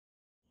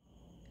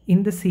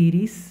in the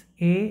series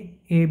A,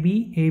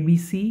 AB,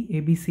 ABC,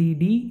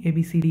 ABCD,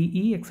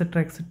 ABCDE,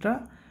 etc.,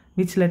 etc.,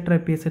 which letter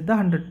appears at the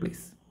 100th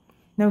place.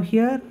 Now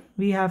here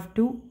we have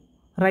to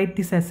write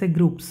this as a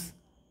groups.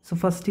 So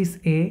first is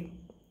A,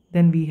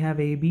 then we have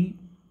AB,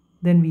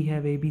 then we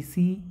have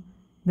ABC,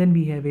 then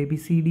we have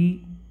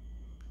ABCD,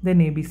 then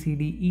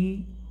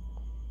ABCDE,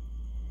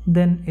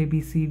 then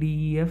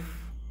ABCDEF,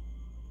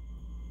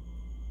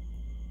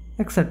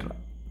 etc.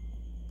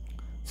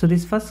 So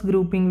this first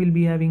grouping will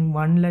be having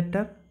 1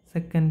 letter,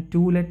 second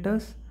 2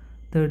 letters,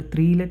 third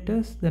 3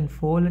 letters, then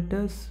 4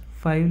 letters,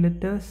 5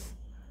 letters,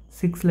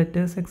 6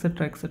 letters,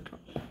 etc., etc.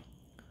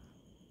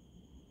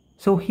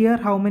 So here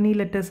how many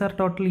letters are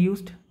totally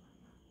used?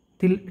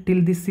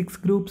 Till these 6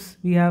 groups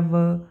we have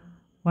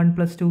 1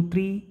 plus 2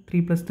 3,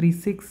 3 plus 3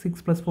 6,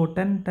 6 plus 4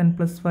 10, 10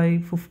 plus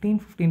 5 15,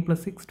 15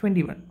 plus 6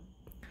 21.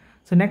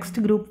 So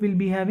next group will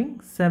be having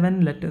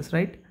 7 letters,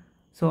 right?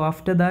 So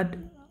after that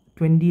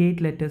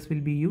 28 letters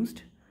will be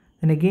used,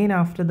 and again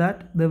after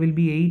that there will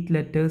be 8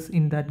 letters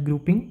in that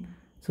grouping,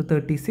 so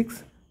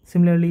 36.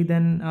 Similarly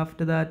then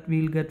after that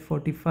we'll get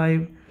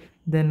 45,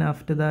 then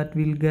after that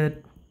we'll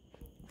get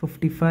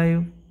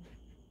 55,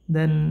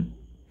 then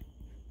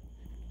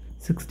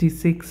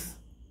 66,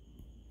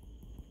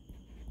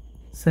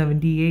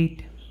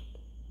 78,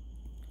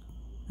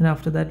 and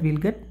after that we'll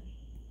get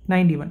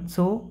 91.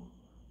 So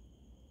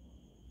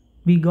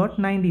we got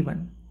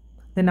 91.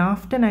 Then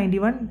after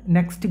 91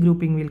 next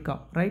grouping will come,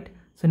 right?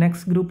 So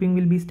next grouping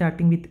will be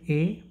starting with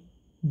A,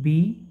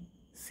 B,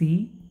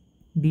 C,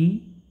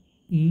 D,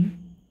 E,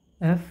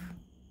 F,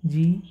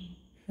 G,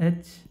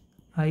 H,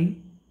 I,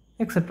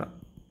 etc.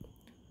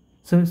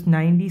 So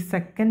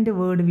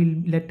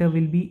 92nd letter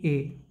will be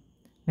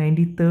A,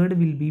 93rd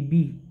will be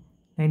B,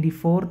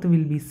 94th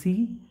will be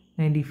C,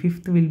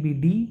 95th will be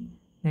D,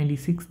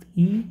 96th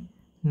E,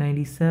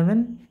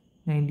 97,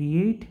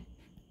 98,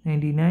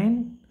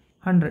 99,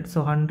 100.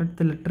 So 100th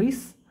letter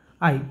is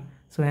I.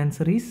 So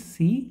answer is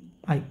C,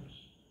 I.